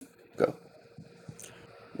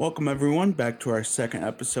Welcome, everyone, back to our second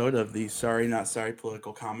episode of the Sorry Not Sorry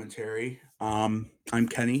political commentary. I'm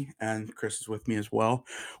Kenny, and Chris is with me as well.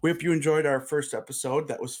 We hope you enjoyed our first episode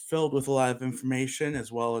that was filled with a lot of information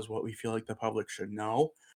as well as what we feel like the public should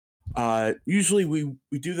know. Usually we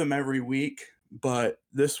do them every week, but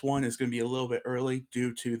this one is going to be a little bit early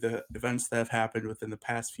due to the events that have happened within the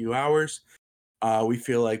past few hours. We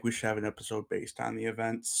feel like we should have an episode based on the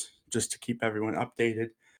events just to keep everyone updated.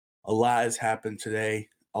 A lot has happened today.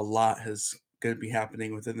 A lot is going to be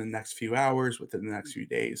happening within the next few hours, within the next few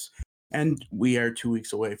days. And we are 2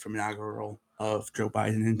 weeks away from inaugural of Joe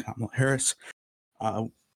Biden and Kamala Harris. Uh,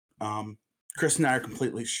 Chris and I are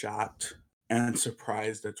completely shocked and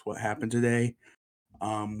surprised at what happened today.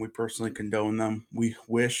 We personally condone them. We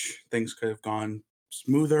wish things could have gone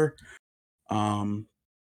smoother. Um,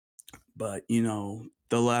 but the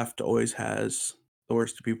left always has the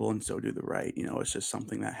worst people, and so do the right. It's just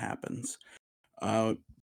something that happens. Uh,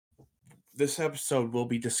 this episode we'll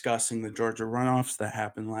be discussing the Georgia runoffs that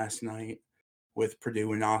happened last night with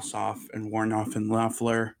Perdue and Ossoff and Warnoff and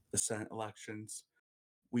Loeffler, the Senate elections.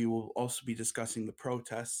 We will also be discussing the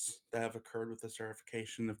protests that have occurred with the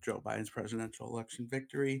certification of Joe Biden's presidential election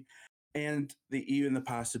victory and even the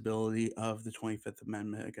possibility of the 25th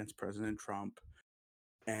Amendment against President Trump.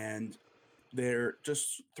 And they're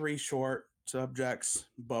just three short subjects,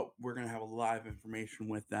 but we're going to have a lot of information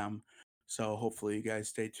with them. So hopefully you guys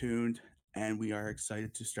stay tuned, and we are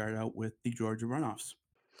excited to start out with the Georgia runoffs.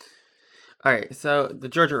 All right, so the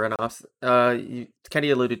Georgia runoffs, Kenny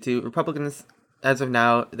alluded to, Republicans, as of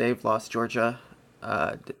now, they've lost Georgia.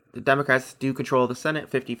 The Democrats do control the Senate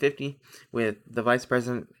 50-50, with the Vice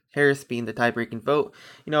President Harris being the tie-breaking vote.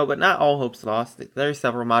 But not all hope's lost. There are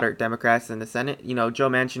several moderate Democrats in the Senate, Joe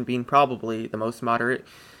Manchin being probably the most moderate.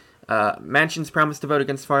 Manchin's promised to vote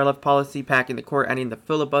against far-left policy, packing the court, ending the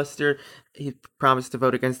filibuster. He promised to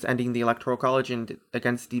vote against ending the Electoral College and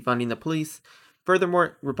against defunding the police.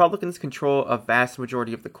 Furthermore, Republicans control a vast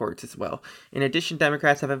majority of the courts as well. In addition,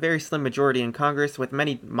 Democrats have a very slim majority in Congress, with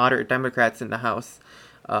many moderate Democrats in the House.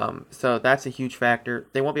 So that's a huge factor.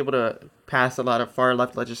 They won't be able to pass a lot of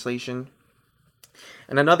far-left legislation.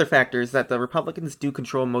 And another factor is that the Republicans do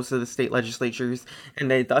control most of the state legislatures,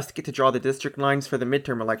 and they thus get to draw the district lines for the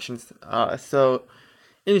midterm elections. So,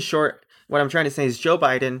 in short, what I'm trying to say is Joe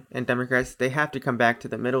Biden and Democrats, they have to come back to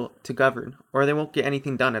the middle to govern, or they won't get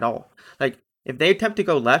anything done at all. Like, if they attempt to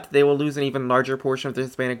go left, they will lose an even larger portion of the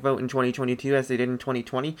Hispanic vote in 2022 as they did in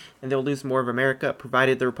 2020, and they'll lose more of America,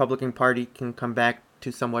 provided the Republican Party can come back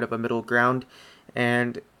to somewhat of a middle ground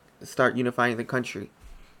and start unifying the country.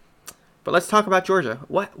 But let's talk about Georgia.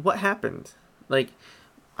 What happened? Like,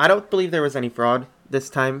 I don't believe there was any fraud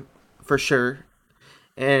this time, for sure.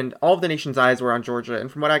 And all of the nation's eyes were on Georgia,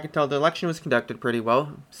 and from what I can tell, the election was conducted pretty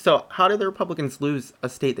well. So, how did the Republicans lose a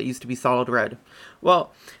state that used to be solid red?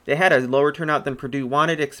 Well, they had a lower turnout than Perdue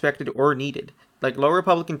wanted, expected, or needed. Like, low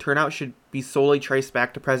Republican turnout should be solely traced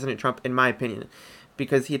back to President Trump, in my opinion,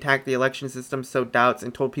 because he attacked the election system, sowed doubts,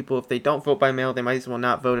 and told people if they don't vote by mail, they might as well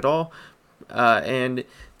not vote at all. And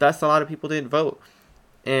thus, a lot of people didn't vote.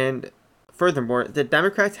 And furthermore, the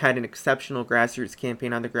Democrats had an exceptional grassroots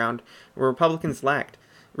campaign on the ground where Republicans lacked.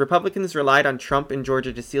 Republicans relied on Trump in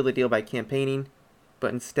Georgia to seal the deal by campaigning,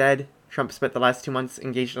 but instead, Trump spent the last 2 months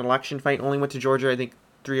engaged in an election fight, only went to Georgia, I think,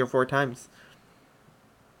 3 or 4 times.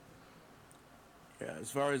 Yeah, as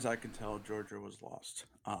far as I can tell, Georgia was lost.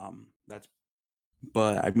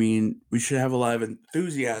 But I mean, we should have a lot of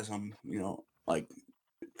enthusiasm, like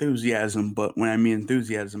enthusiasm. But when I mean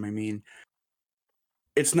enthusiasm, I mean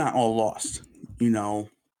it's not all lost. You know,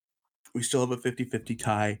 we still have a 50-50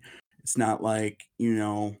 tie. It's not like,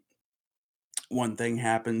 one thing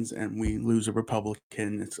happens and we lose a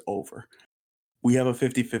Republican, it's over. We have a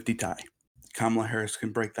 50-50 tie. Kamala Harris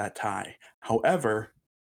can break that tie. However,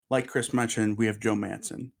 like Chris mentioned, we have Joe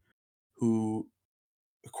Manchin, who,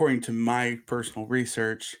 according to my personal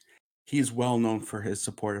research, he's well known for his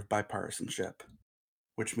support of bipartisanship,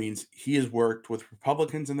 which means he has worked with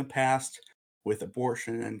Republicans in the past with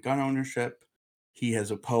abortion and gun ownership. He has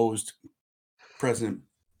opposed President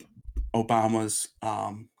Obama's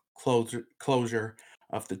closure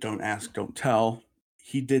of the Don't Ask, Don't Tell.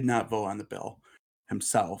 He did not vote on the bill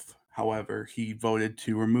himself. However, he voted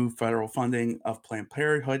to remove federal funding of Planned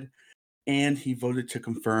Parenthood, and he voted to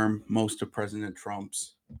confirm most of President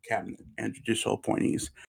Trump's cabinet and judicial appointees,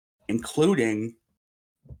 including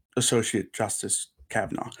Associate Justice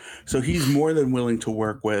Kavanaugh. So he's more than willing to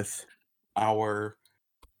work with our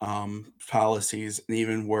policies and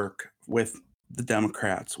even work with the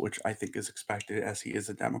Democrats, which I think is expected as he is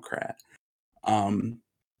a Democrat.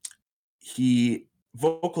 He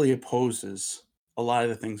vocally opposes a lot of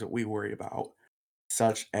the things that we worry about,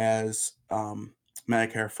 such as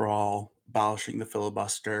Medicare for all, abolishing the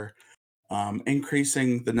filibuster,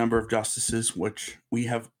 increasing the number of justices, which we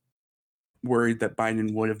have worried that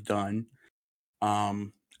Biden would have done,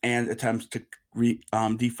 and attempts to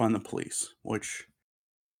defund the police, which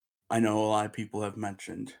I know a lot of people have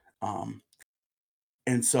mentioned.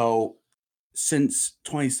 And so since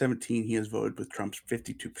 2017, he has voted with Trump's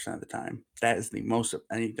 52% of the time. That is the most of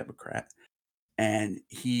any Democrat. And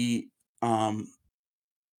he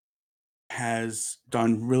has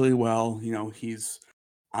done really well. He's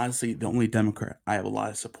honestly the only Democrat I have a lot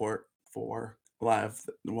of support for. A lot of,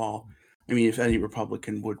 well, I mean, if any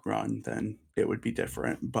Republican would run, then it would be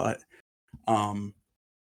different. But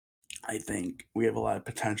I think we have a lot of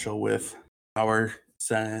potential with our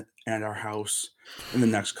Senate and our House in the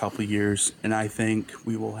next couple of years. And I think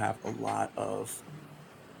we will have a lot of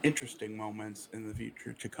interesting moments in the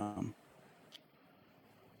future to come.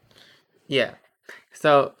 Yeah.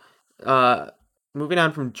 So, moving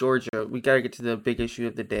on from Georgia, we gotta get to the big issue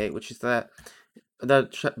of the day, which is that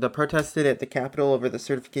the protested at the Capitol over the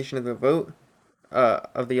certification of the vote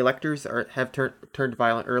of the electors have turned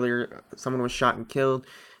violent. Earlier, someone was shot and killed.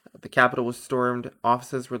 The Capitol was stormed.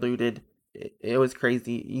 Offices were looted. It was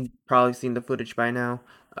crazy. You've probably seen the footage by now.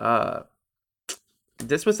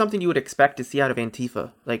 This was something you would expect to see out of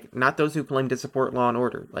Antifa. Like, not those who claim to support law and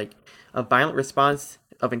order. Like, a violent response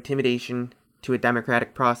of intimidation to a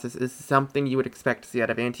democratic process is something you would expect to see out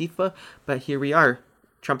of Antifa, but here we are.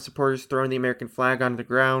 Trump supporters throwing the American flag on the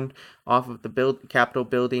ground off of the Capitol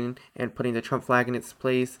building and putting the Trump flag in its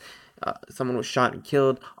place. Someone was shot and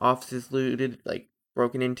killed. Offices looted, like,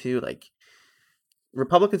 broken into. Like,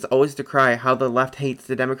 Republicans always decry how the left hates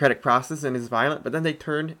the democratic process and is violent, but then they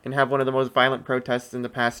turn and have one of the most violent protests in the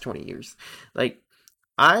past 20 years. Like,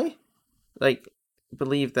 I, like,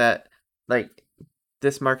 believe that, like,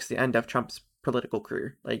 this marks the end of Trump's political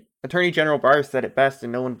career. Like, Attorney General Barr said it best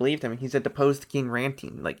and no one believed him. He said deposed king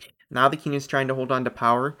ranting. Like, now the king is trying to hold on to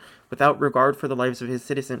power without regard for the lives of his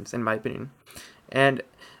citizens, in my opinion. And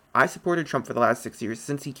I supported Trump for the last 6 years.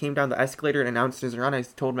 Since he came down the escalator and announced his run, I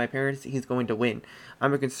told my parents he's going to win.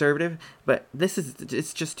 I'm a conservative, but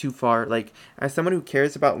it's just too far. Like, as someone who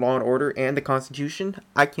cares about law and order and the Constitution,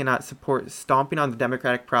 I cannot support stomping on the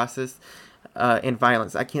democratic process and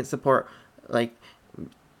violence. I can't support, like,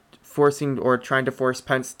 forcing or trying to force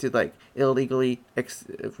Pence to, like, illegally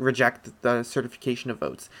reject the certification of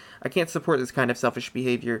votes. I can't support this kind of selfish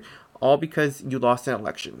behavior, all because you lost an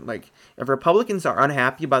election. Like, if Republicans are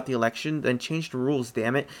unhappy about the election, then change the rules,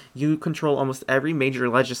 damn it. You control almost every major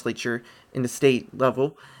legislature in the state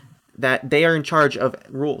level, that they are in charge of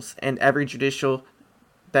rules, and every judicial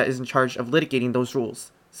that is in charge of litigating those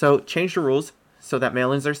rules. So change the rules so that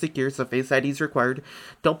mail-ins are secure, so Face ID is required.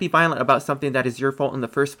 Don't be violent about something that is your fault in the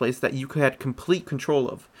first place, that you had complete control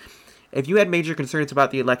of. If you had major concerns about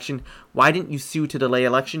the election, why didn't you sue to delay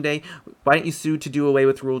election day? Why didn't you sue to do away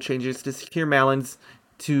with rule changes, to secure mail-ins,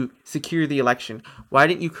 to secure the election? Why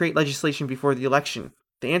didn't you create legislation before the election?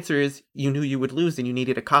 The answer is you knew you would lose and you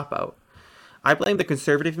needed a cop-out. I blame the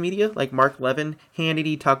conservative media, like Mark Levin,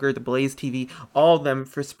 Hannity, Tucker, the Blaze TV, all of them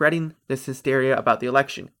for spreading this hysteria about the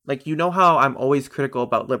election. Like, you know how I'm always critical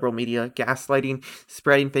about liberal media, gaslighting,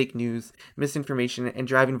 spreading fake news, misinformation, and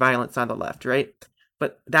driving violence on the left, right?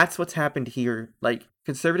 But that's what's happened here. Like,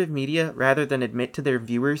 conservative media, rather than admit to their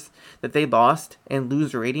viewers that they lost and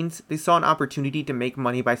lose ratings, they saw an opportunity to make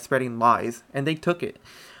money by spreading lies, and they took it.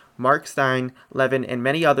 Mark Steyn, Levin, and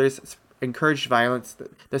many others encouraged violence,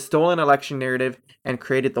 the stolen election narrative, and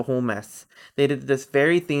created the whole mess. They did this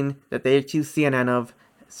very thing that they accused CNN of,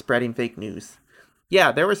 spreading fake news.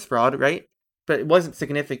 Yeah, there was fraud, right? But it wasn't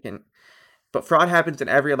significant. But fraud happens in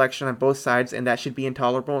every election on both sides, and that should be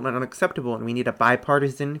intolerable and unacceptable, and we need a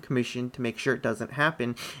bipartisan commission to make sure it doesn't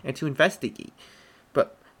happen and to investigate.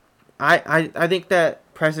 But I think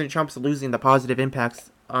that President Trump's losing the positive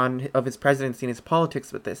impacts of his presidency and his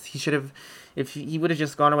politics with this. He should have, if he would have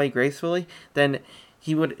just gone away gracefully, then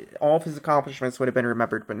all of his accomplishments would have been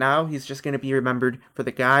remembered. But now he's just going to be remembered for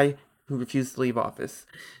the guy who refused to leave office.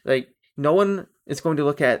 Like, no one is going to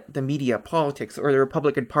look at the media, politics, or the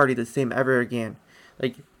Republican Party the same ever again.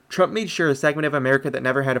 Like, Trump made sure a segment of America that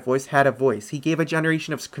never had a voice had a voice. He gave a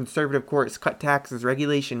generation of conservative courts, cut taxes,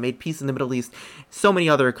 regulation, made peace in the Middle East. So many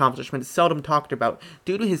other accomplishments seldom talked about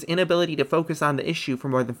due to his inability to focus on the issue for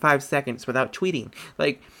more than 5 seconds without tweeting.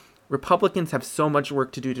 Like, Republicans have so much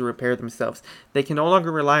work to do to repair themselves. They can no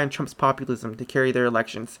longer rely on Trump's populism to carry their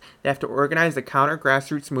elections. They have to organize a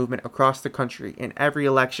counter-grassroots movement across the country in every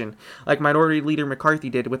election, like Minority Leader McCarthy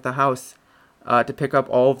did with the House, to pick up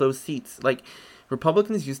all of those seats. Like,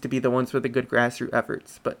 Republicans used to be the ones with the good grassroots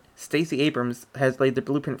efforts, but Stacey Abrams has laid the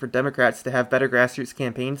blueprint for Democrats to have better grassroots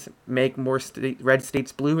campaigns, make more red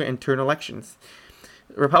states blue, and turn elections.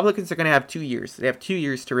 Republicans are going to have 2 years. They have 2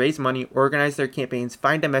 years to raise money, organize their campaigns,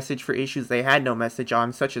 find a message for issues they had no message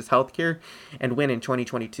on, such as healthcare, and win in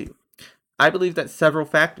 2022. I believe that several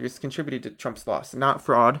factors contributed to Trump's loss. Not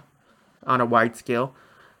fraud on a wide scale,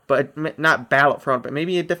 but not ballot fraud, but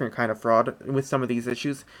maybe a different kind of fraud with some of these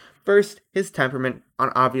issues. First, his temperament,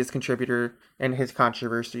 an obvious contributor, and his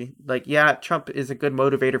controversy. Like, yeah, Trump is a good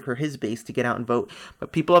motivator for his base to get out and vote,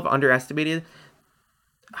 but people have underestimated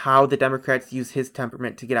how the Democrats use his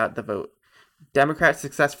temperament to get out the vote. Democrats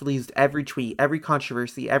successfully used every tweet, every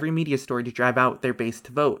controversy, every media story to drive out their base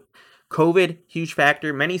to vote. COVID, huge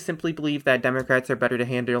factor. Many simply believe that Democrats are better to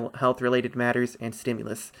handle health related matters and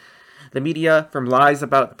stimulus. The media, from lies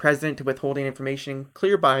about the president to withholding information,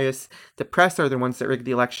 clear bias, the press are the ones that rigged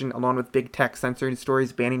the election, along with big tech censoring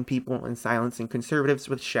stories, banning people, and silencing conservatives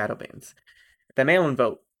with shadow bans. The mail in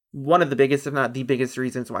vote, one of the biggest, if not the biggest,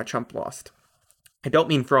 reasons why Trump lost. I don't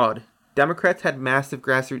mean fraud. Democrats had massive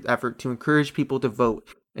grassroots effort to encourage people to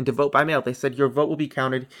vote and to vote by mail. They said your vote will be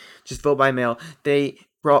counted, just vote by mail. They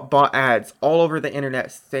bought ads all over the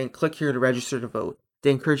internet saying click here to register to vote.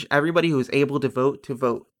 They encouraged everybody who was able to vote to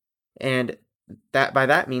vote. And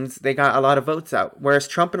that means they got a lot of votes out. Whereas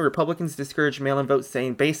Trump and Republicans discouraged mail-in votes,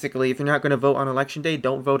 saying basically if you're not going to vote on election day,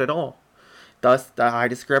 don't vote at all. Thus, the high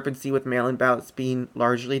discrepancy with mail-in ballots being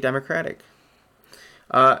largely Democratic.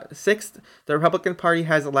 Sixth, the Republican Party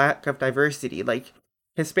has a lack of diversity. Like,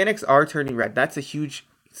 Hispanics are turning red. That's a huge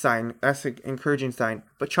sign. That's an encouraging sign.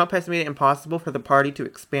 But Trump has made it impossible for the party to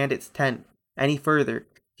expand its tent any further.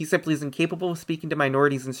 He simply is incapable of speaking to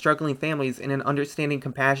minorities and struggling families in an understanding,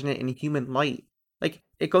 compassionate, and human light. Like,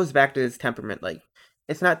 it goes back to his temperament. Like,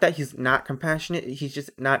 it's not that he's not compassionate, he's just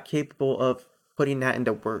not capable of putting that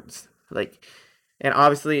into words. Like, and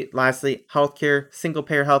obviously, lastly, healthcare, single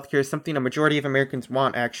payer healthcare is something a majority of Americans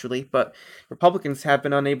want, actually, but Republicans have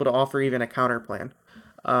been unable to offer even a counter plan.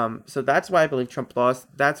 So that's why I believe Trump lost.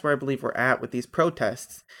 That's where I believe we're at with these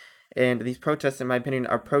protests. And these protests, in my opinion,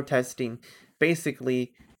 are protesting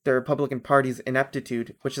basically the Republican Party's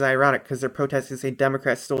ineptitude, which is ironic because they're protesting say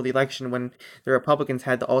Democrats stole the election when the Republicans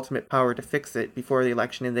had the ultimate power to fix it before the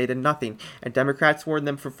election and they did nothing. And Democrats warned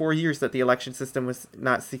them for 4 years that the election system was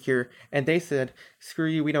not secure, and they said, screw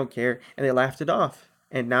you, we don't care, and they laughed it off.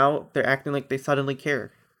 And now they're acting like they suddenly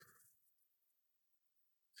care.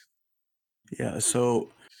 Yeah, so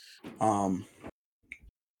um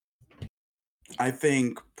I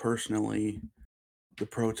think personally the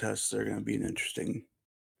protests are going to be an interesting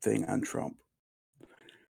thing on Trump.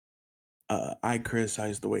 I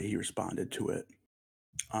criticized the way he responded to it.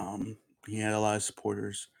 He had a lot of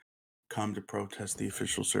supporters come to protest the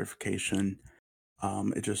official certification.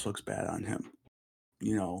 It just looks bad on him.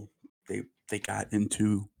 You know, they got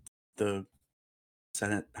into the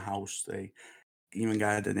Senate House. They even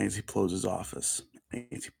got into Nancy Pelosi's office.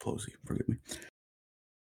 Nancy Pelosi, forgive me.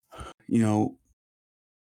 You know,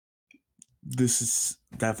 this is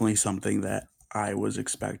definitely something that I was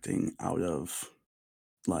expecting out of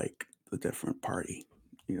like the different party,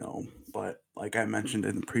 but like I mentioned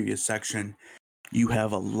in the previous section, you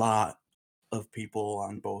have a lot of people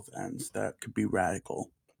on both ends that could be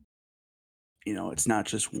radical. It's not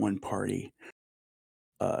just one party.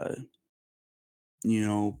 Uh, you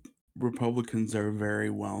know, Republicans are very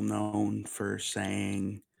well known for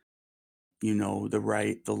saying,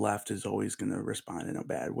 the left is always going to respond in a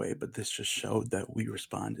bad way, but this just showed that we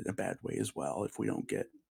respond in a bad way as well if we don't get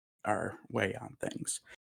our way on things.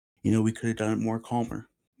 We could have done it more calmer.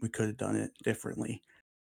 We could have done it differently,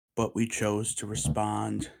 but we chose to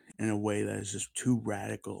respond in a way that is just too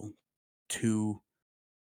radical, too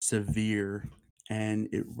severe, and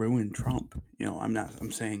it ruined Trump.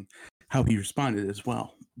 I'm saying how he responded as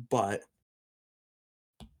well, but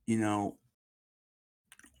you know,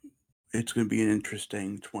 it's going to be an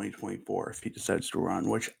interesting 2024 if he decides to run,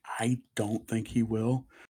 which I don't think he will.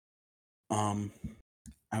 Um,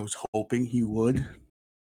 I was hoping he would,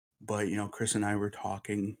 but Chris and I were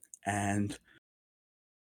talking, and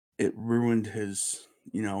it ruined his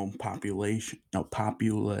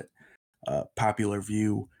popular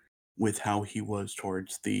view with how he was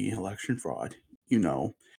towards the election fraud.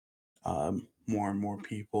 More and more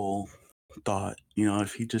people thought,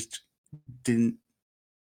 if he just didn't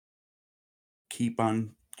keep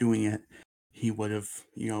on doing it, he would have,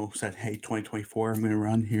 said, hey, 2024, I'm going to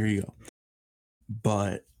run. Here you go.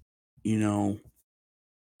 But, the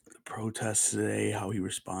protests today, how he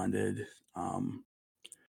responded,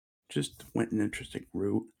 just went an interesting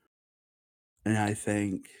route. And I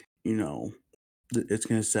think, it's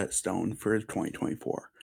going to set stone for 2024.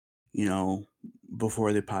 You know,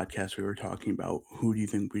 before the podcast, we were talking about who do you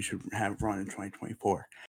think we should have run in 2024?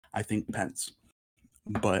 I think Pence,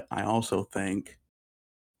 but I also think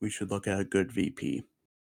we should look at a good VP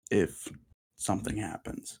if something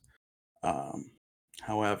happens. Um,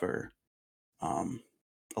 however, um,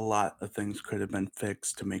 a lot of things could have been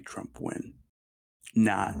fixed to make Trump win,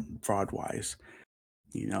 not fraud wise.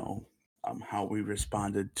 You know, how we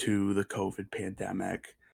responded to the COVID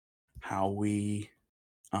pandemic, how we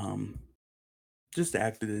um, just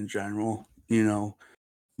acted in general. You know,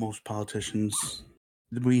 most politicians,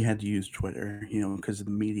 we had to use Twitter, you know, because of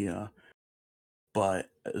the media, but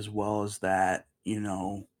as well as that, you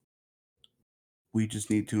know, we just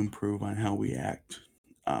need to improve on how we act.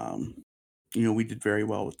 Um, you know, we did very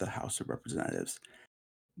well with the House of Representatives,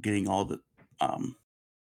 getting um,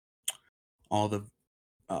 all the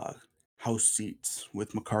uh, House seats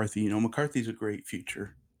with McCarthy. You know, McCarthy's a great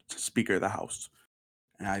future Speaker of the House,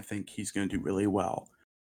 and I think he's going to do really well.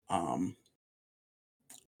 Um,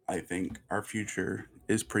 I think our future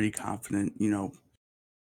is pretty confident. You know,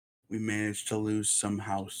 we managed to lose some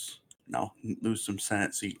lose some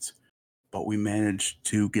Senate seats, but we managed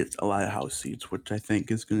to get a lot of House seats, which I think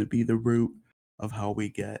is going to be the root of how we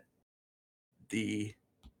get the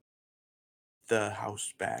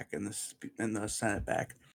House back and the Senate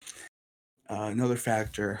back. Another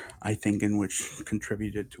factor I think in which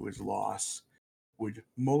contributed to his loss would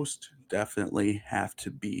most definitely have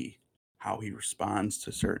to be how he responds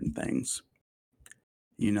to certain things.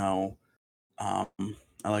 You know, um,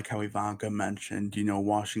 I like how Ivanka mentioned, you know,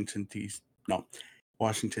 Washington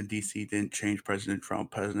D.C. didn't change President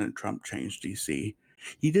Trump. President Trump changed D.C.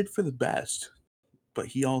 He did for the best, but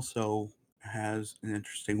he also has an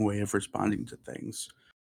interesting way of responding to things.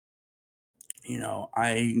 You know,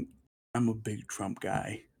 I'm a big Trump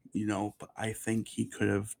guy, you know, but I think he could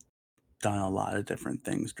have done a lot of different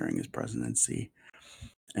things during his presidency.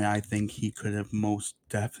 And I think he could have most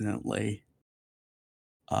definitely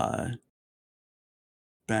uh,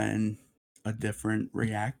 been a different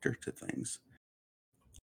reactor to things.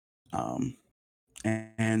 Um,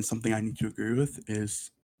 and something I need to agree with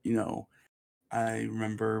is, you know, I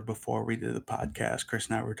remember before we did the podcast, Chris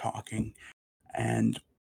and I were talking, and,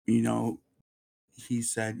 you know, he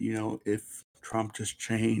said, you know, if Trump just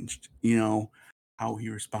changed, you know, how he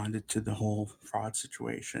responded to the whole fraud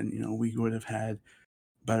situation, you know, we would have had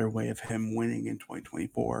a better way of him winning in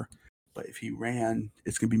 2024. But if he ran,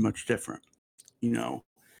 it's going to be much different. You know,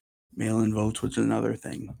 mail in votes was another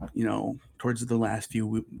thing. You know, towards the last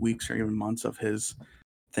few weeks or even months of his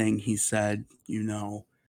thing, he said, you know,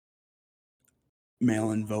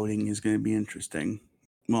 mail in voting is going to be interesting.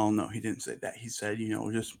 Well, no, he didn't say that. He said, you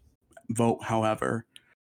know, just vote however.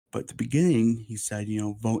 But at the beginning, he said, you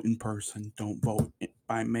know, vote in person, don't vote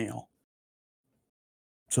by mail.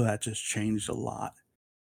 So that just changed a lot.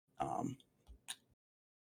 Um,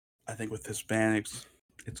 I think with Hispanics,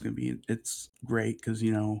 it's great because,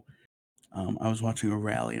 you know, I was watching a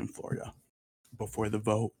rally in Florida before the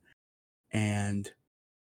vote, and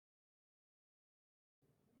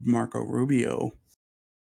Marco Rubio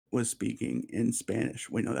was speaking in Spanish.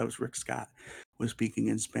 Wait, no, that was Rick Scott was speaking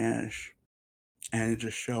in Spanish, and it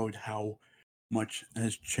just showed how much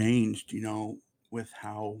has changed, you know, with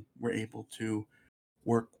how we're able to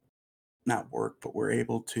work not work, but we're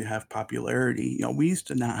able to have popularity. You know, we used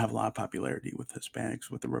to not have a lot of popularity with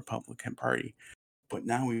Hispanics with the Republican Party, but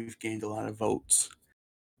now we've gained a lot of votes.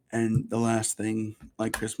 And the last thing,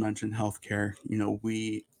 like Chris mentioned, healthcare, you know,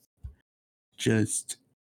 just,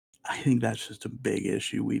 I think that's just a big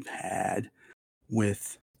issue we've had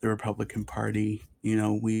with the Republican Party. You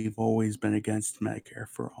know, we've always been against Medicare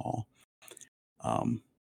for all. Um,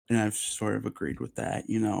 and I've sort of agreed with that,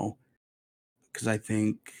 you know, because I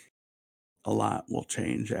think a lot will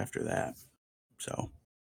change after that. So,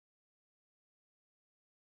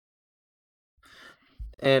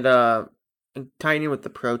 And tying in with the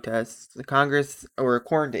protests, the Congress, or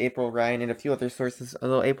according to April Ryan and a few other sources,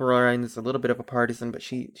 although April Ryan is a little bit of a partisan, but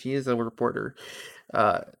she is a reporter.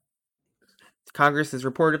 Uh, Congress is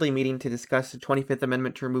reportedly meeting to discuss the 25th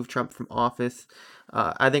Amendment to remove Trump from office.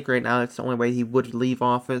 I think right now it's the only way he would leave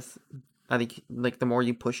office. I think like the more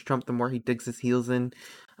you push Trump, the more he digs his heels in.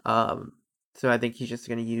 So I think he's just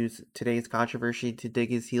going to use today's controversy to dig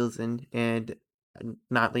his heels in and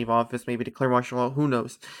not leave office, maybe declare martial law. Who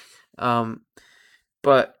knows?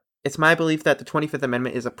 But it's my belief that the 25th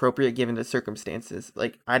Amendment is appropriate given the circumstances.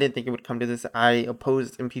 Like, I didn't think it would come to this. I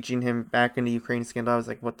opposed impeaching him back in the Ukraine scandal. I was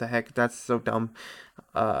like, what the heck? That's so dumb.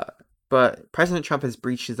 Uh, but President Trump has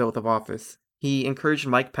breached his oath of office. He encouraged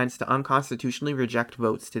Mike Pence to unconstitutionally reject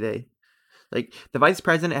votes today. Like, the vice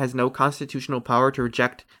president has no constitutional power to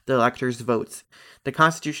reject the electors' votes. The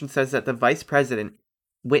Constitution says that the vice president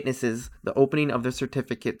witnesses the opening of the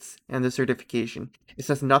certificates and the certification. It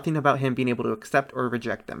says nothing about him being able to accept or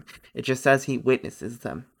reject them. It just says he witnesses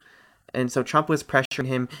them. And so Trump was pressuring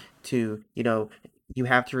him to, you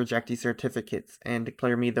have to reject these certificates and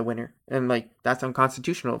declare me the winner. And, like, that's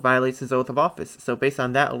unconstitutional. It violates his oath of office. So based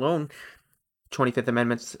on that alone, 25th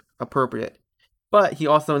Amendment's appropriate. But he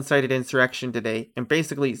also incited insurrection today and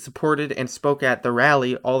basically supported and spoke at the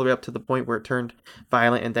rally all the way up to the point where it turned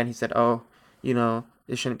violent. And then he said, oh,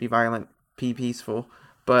 it shouldn't be violent, be peaceful.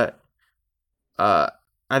 But I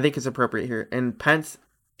think it's appropriate here. And Pence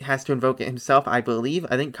has to invoke it himself, I believe.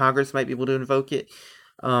 I think Congress might be able to invoke it.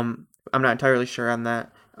 I'm not entirely sure on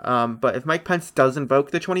that. But if Mike Pence does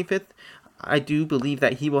invoke the 25th, I do believe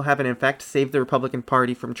that he will have an effect save the Republican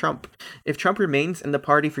Party from Trump. If Trump remains in the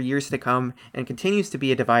party for years to come and continues to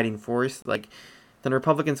be a dividing force, then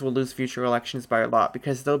Republicans will lose future elections by a lot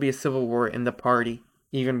because there'll be a civil war in the party.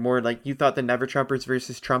 Even more, like, you thought the Never Trumpers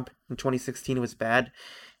versus Trump in 2016 was bad.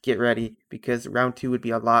 Get ready, because round 2 would be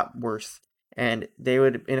a lot worse. And they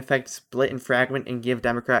would, in effect, split and fragment and give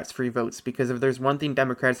Democrats free votes. Because if there's one thing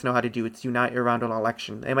Democrats know how to do, it's unite around an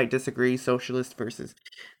election. They might disagree, socialist versus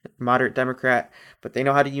moderate Democrat, but they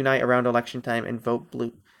know how to unite around election time and vote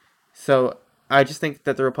blue. So I just think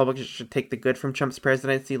that the Republicans should take the good from Trump's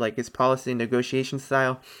presidency, like his policy and negotiation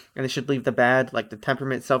style, and they should leave the bad, like the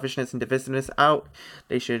temperament, selfishness, and divisiveness out.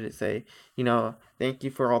 They should say, thank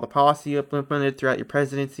you for all the policy you implemented throughout your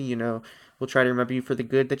presidency. We'll try to remember you for the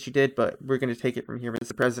good that you did, but we're going to take it from here,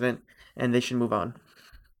 Mr. President, and they should move on.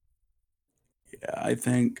 Yeah, I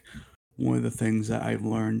think one of the things that I've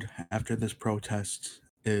learned after this protest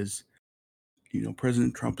is,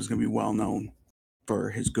 President Trump is going to be well known for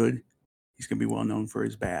his good. He's going to be well known for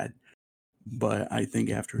his bad. But I think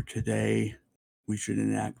after today, we should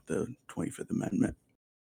enact the 25th Amendment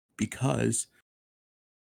because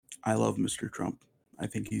I love Mr. Trump. I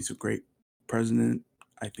think he's a great president.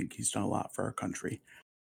 I think he's done a lot for our country.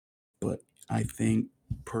 But I think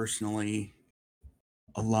personally,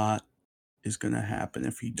 a lot is going to happen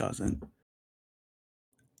if he doesn't.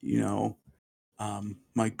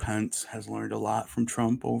 Mike Pence has learned a lot from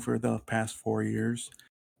Trump over the past 4 years.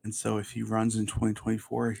 And so if he runs in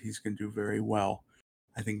 2024, he's going to do very well.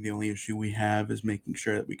 I think the only issue we have is making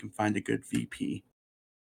sure that we can find a good VP.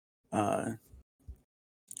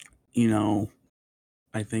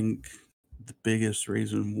 I think the biggest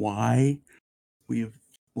reason why we have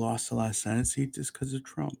lost a lot of Senate seats is because of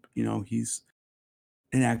Trump. He's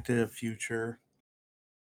enacted a future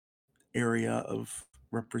area of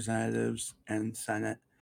representatives and Senate.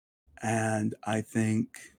 And I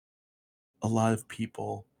think a lot of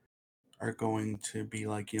people are going to be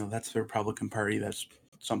like, that's the Republican Party. That's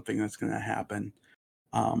something that's going to happen.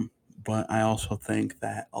 But I also think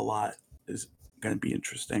that a lot is going to be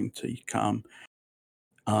interesting to come.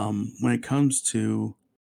 When it comes to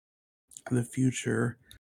the future,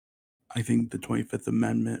 I think the 25th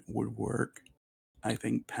Amendment would work. I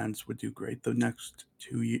think Pence would do great the next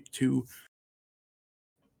 2 weeks.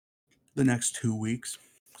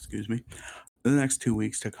 Excuse me, the next 2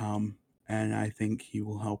 weeks to come, and I think he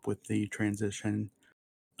will help with the transition.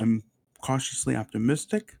 I'm cautiously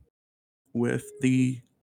optimistic with the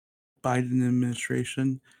Biden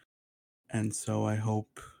administration, and so I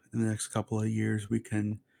hope in the next couple of years we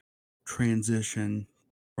can transition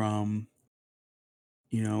from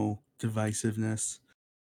divisiveness,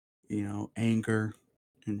 anger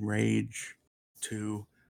and rage to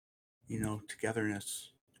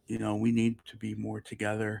togetherness. We need to be more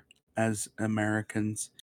together as Americans.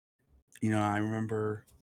 I remember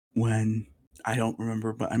when I don't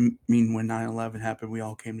remember, but I mean when 9/11 happened, we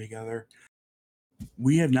all came together.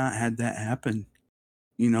 We have not had that happen.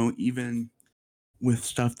 Even with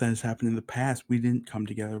stuff that has happened in the past, we didn't come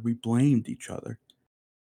together. We blamed each other.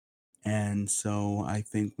 And so I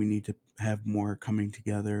think we need to have more coming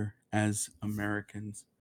together as Americans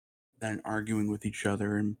than arguing with each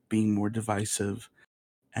other and being more divisive.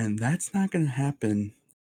 And that's not going to happen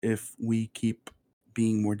if we keep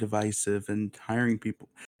being more divisive and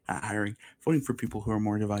voting for people who are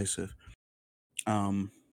more divisive.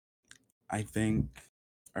 I think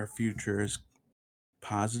our future is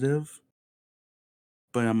positive,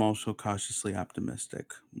 but I'm also cautiously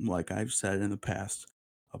optimistic, like I've said in the past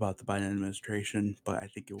about the Biden administration, but I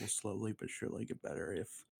think it will slowly but surely get better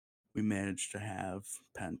if we manage to have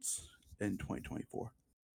Pence in 2024.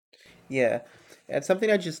 Yeah, and something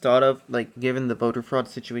I just thought of, like, given the voter fraud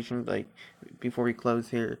situation, like, before we close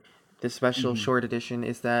here, the special short edition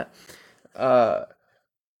is that the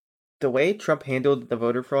way Trump handled the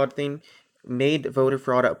voter fraud thing, made voter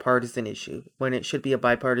fraud a partisan issue when it should be a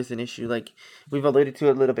bipartisan issue. Like we've alluded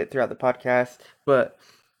to a little bit throughout the podcast, but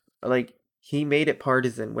like he made it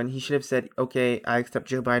partisan when he should have said, "Okay, I accept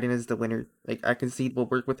Joe Biden as the winner. Like I concede we'll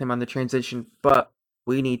work with him on the transition, but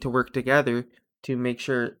we need to work together to make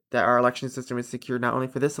sure that our election system is secure not only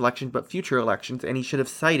for this election but future elections." And he should have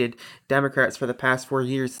cited Democrats for the past 4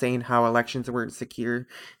 years saying how elections weren't secure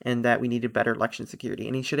and that we needed better election security.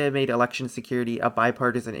 And he should have made election security a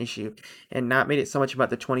bipartisan issue and not made it so much about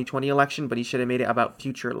the 2020 election, but he should have made it about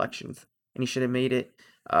future elections. And he should have made it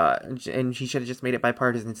and he should have just made it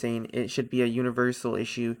bipartisan, saying it should be a universal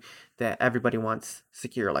issue that everybody wants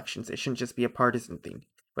secure elections. It shouldn't just be a partisan thing.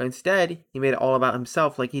 But instead, he made it all about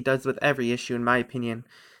himself, like he does with every issue, in my opinion.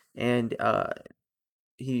 And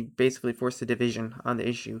he basically forced a division on the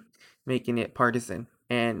issue, making it partisan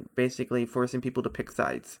and basically forcing people to pick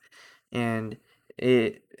sides. And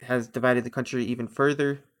it has divided the country even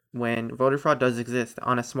further when voter fraud does exist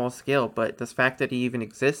on a small scale, but the fact that it even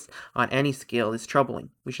exists on any scale is troubling.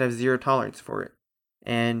 We should have zero tolerance for it.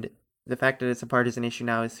 And the fact that it's a partisan issue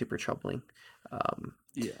now is super troubling.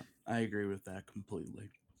 Yeah, I agree with that completely.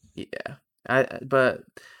 Yeah.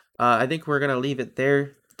 I think we're gonna leave it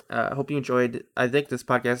there. I hope you enjoyed. I think this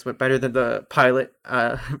podcast went better than the pilot.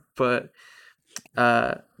 But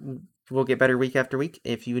uh, we'll get better week after week.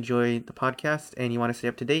 If you enjoy the podcast and you want to stay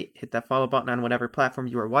up to date, hit that follow button on whatever platform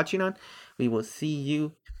you are watching on. We will see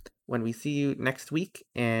you when we see you next week.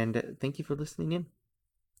 And thank you for listening in.